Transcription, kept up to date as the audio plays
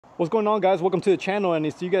What's going on, guys? Welcome to the channel, and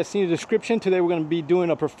as you guys see in the description, today we're going to be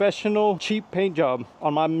doing a professional cheap paint job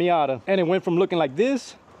on my Miata, and it went from looking like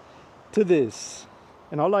this to this.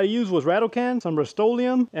 And all I used was rattle can, some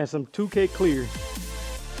Rust-Oleum, and some 2K clear.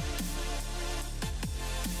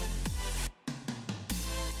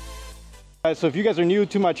 Alright, so if you guys are new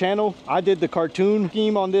to my channel, I did the cartoon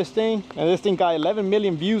scheme on this thing, and this thing got 11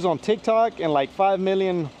 million views on TikTok and like 5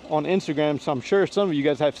 million on Instagram, so I'm sure some of you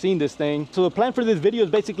guys have seen this thing. So the plan for this video is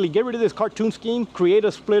basically get rid of this cartoon scheme, create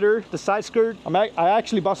a splitter, the side skirt. I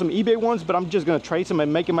actually bought some eBay ones, but I'm just gonna trace them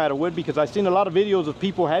and make them out of wood because I've seen a lot of videos of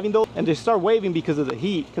people having those and they start waving because of the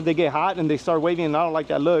heat, because they get hot and they start waving, and I don't like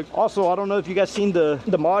that look. Also, I don't know if you guys seen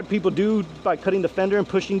the mod people do by cutting the fender and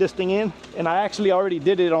pushing this thing in, and I actually already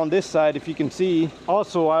did it on this side, if you can see.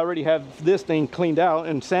 Also, I already have this thing cleaned out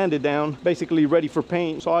and sanded down, basically ready for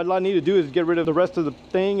paint. So all I need to do is get rid of the rest of the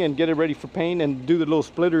thing and get it ready for paint and do the little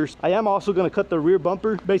splitters. I am also going to cut the rear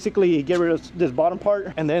bumper, basically get rid of this bottom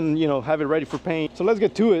part, and then, you know, have it ready for paint. So let's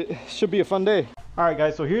get to it. Should be a fun day. All right,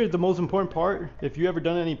 guys, so here's the most important part. If you ever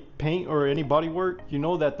done any paint or any body work, you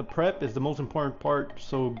know that the prep is the most important part.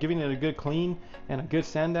 So giving it a good clean and a good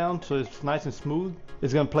sand down so it's nice and smooth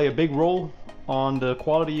is going to play a big role on the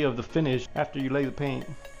quality of the finish after you lay the paint.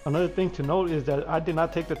 Another thing to note is that I did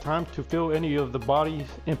not take the time to fill any of the body's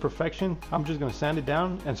imperfection. I'm just going to sand it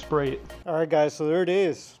down and spray it. All right, guys, so there it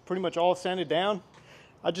is, pretty much all sanded down.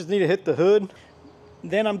 I just need to hit the hood.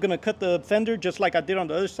 Then I'm going to cut the fender just like I did on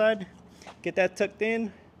the other side, get that tucked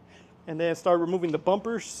in, and then start removing the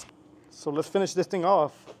bumpers. So let's finish this thing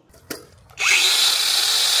off.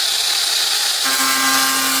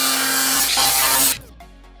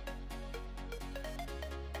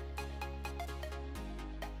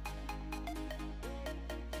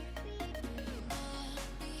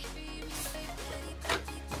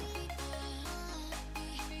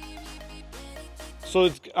 So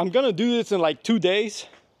I'm gonna do this in like 2 days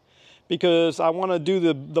because I want to do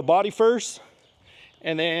the body first,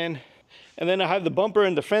 and then I have the bumper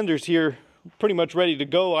and the fenders here pretty much ready to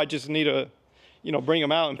go. I just need to, you know, bring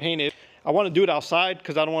them out and paint it. I want to do it outside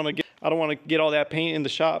because I don't want to get all that paint in the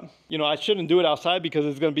shop. You know, I shouldn't do it outside because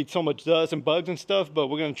there's gonna be so much dust and bugs and stuff. But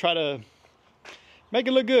we're gonna try to make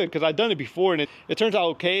it look good because I've done it before and it turns out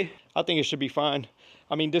okay. I think it should be fine.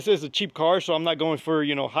 I mean, this is a cheap car, so I'm not going for,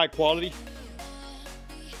 you know, high quality.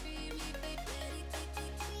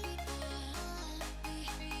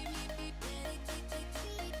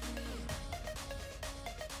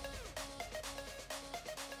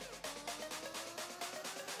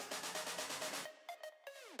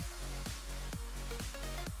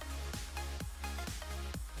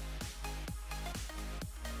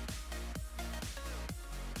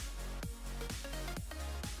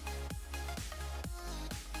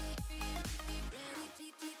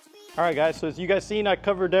 All right, guys, so as you guys seen, I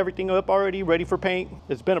covered everything up already, ready for paint.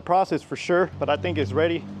 It's been a process for sure, but I think it's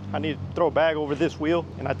ready. I need to throw a bag over this wheel,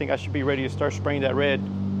 and I think I should be ready to start spraying that red.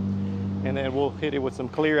 And then we'll hit it with some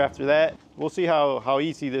clear after that. We'll see how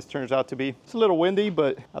easy this turns out to be. It's a little windy,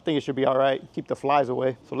 but I think it should be all right. Keep the flies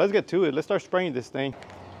away. So let's get to it. Let's start spraying this thing.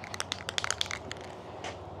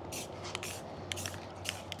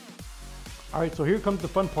 All right, so here comes the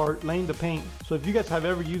fun part, laying the paint. So if you guys have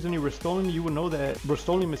ever used any Rust-Oleum, you will know that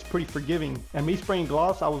Rust-Oleum is pretty forgiving. And me spraying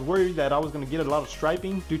gloss, I was worried that I was gonna get a lot of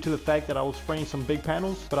striping due to the fact that I was spraying some big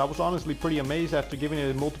panels, but I was honestly pretty amazed after giving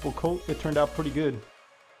it a multiple coat. It turned out pretty good.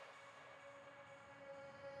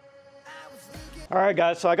 All right,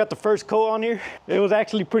 guys, so I got the first coat on here. It was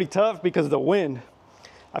actually pretty tough because of the wind.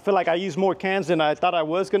 I feel like I used more cans than I thought I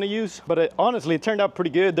was gonna use, but honestly, it turned out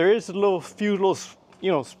pretty good. There is a few little,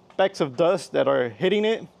 you know, specks of dust that are hitting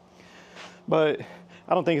it, but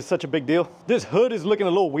I don't think it's such a big deal. This hood is looking a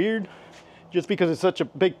little weird just because it's such a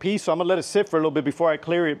big piece, so I'm gonna let it sit for a little bit before I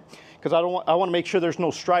clear it because I want to make sure there's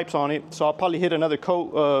no stripes on it. So I'll probably hit another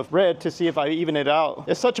coat of red to see if I even it out.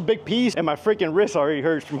 It's such a big piece and my freaking wrist already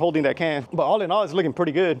hurts from holding that can, but all in all, it's looking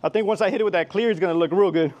pretty good. I think once I hit it with that clear, it's gonna look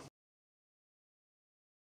real good.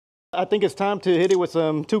 I think it's time to hit it with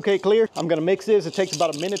some 2K clear. I'm gonna mix this. It takes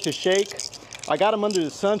about a minute to shake. I got them under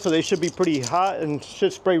the sun, so they should be pretty hot and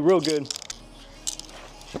should spray real good.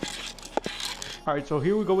 All right, so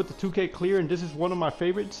here we go with the 2K clear, and this is one of my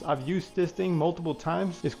favorites. I've used this thing multiple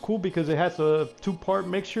times. It's cool because it has a 2-part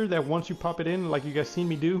mixture that once you pop it in, like you guys seen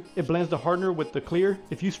me do, it blends the hardener with the clear.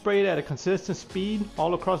 If you spray it at a consistent speed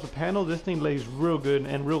all across the panel, this thing lays real good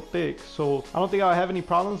and real thick. So I don't think I'll have any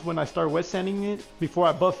problems when I start wet sanding it before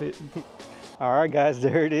I buff it. All right, guys,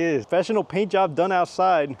 there it is. Professional paint job done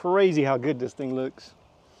outside. Crazy how good this thing looks.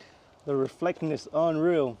 The reflecting is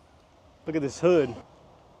unreal. Look at this hood.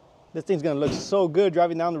 This thing's gonna look so good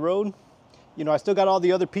driving down the road. You know, I still got all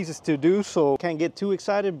the other pieces to do, so can't get too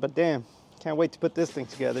excited, but damn, can't wait to put this thing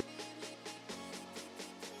together.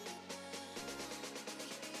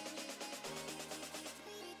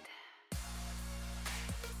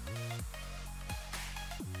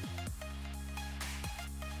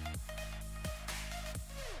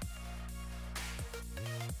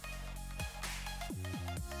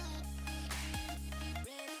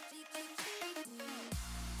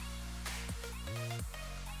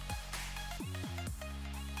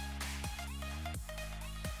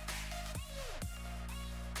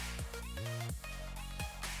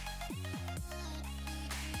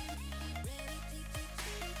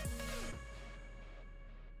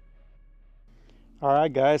 All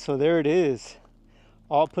right, guys, so there it is,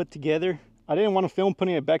 all put together. I didn't want to film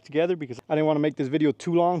putting it back together because I didn't want to make this video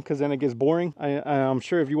too long because then it gets boring. I'm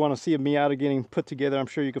sure if you want to see me out of getting put together, I'm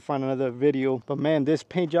sure you can find another video. But man, this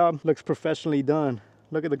paint job looks professionally done.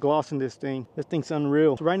 Look at the gloss in this thing. This thing's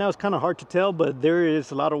unreal. So right now it's kind of hard to tell, but there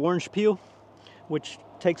is a lot of orange peel, which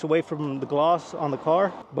takes away from the gloss on the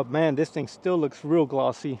car. But man, this thing still looks real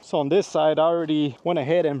glossy. So on this side, I already went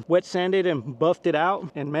ahead and wet sanded and buffed it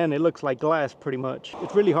out, and man, it looks like glass pretty much.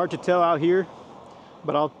 It's really hard to tell out here,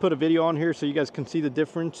 but I'll put a video on here so you guys can see the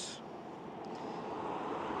difference.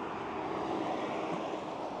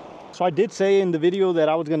 So I did say in the video that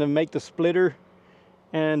I was gonna make the splitter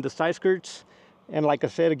and the side skirts, and like I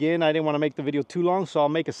said again, I didn't want to make the video too long, so I'll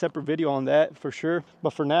make a separate video on that for sure. But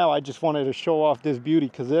for now, I just wanted to show off this beauty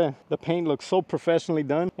because the paint looks so professionally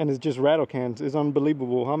done, and it's just rattle cans. It's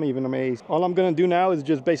unbelievable. I'm even amazed. All I'm gonna do now is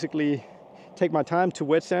just basically take my time to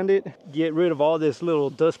wet sand it, get rid of all this little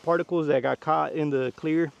dust particles that got caught in the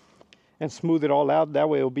clear, and smooth it all out. That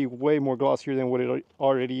way it'll be way more glossier than what it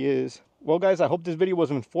already is. Well guys, I hope this video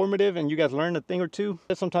was informative and you guys learned a thing or two.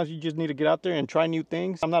 Sometimes you just need to get out there and try new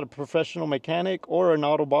things. I'm not a professional mechanic or an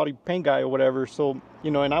auto body paint guy or whatever, so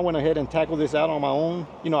you know, and I went ahead and tackled this out on my own.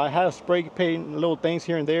 You know, I have spray paint little things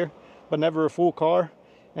here and there, but never a full car.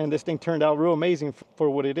 And this thing turned out real amazing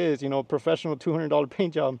for what it is. You know, professional $200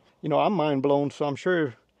 paint job. You know, I'm mind blown, so I'm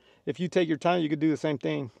sure if you take your time, you could do the same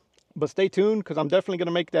thing. But stay tuned, because I'm definitely going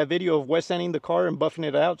to make that video of wet sanding the car and buffing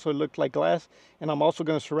it out so it looks like glass. And I'm also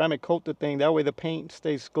going to ceramic coat the thing. That way the paint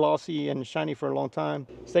stays glossy and shiny for a long time.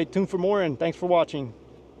 Stay tuned for more, and thanks for watching.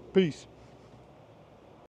 Peace.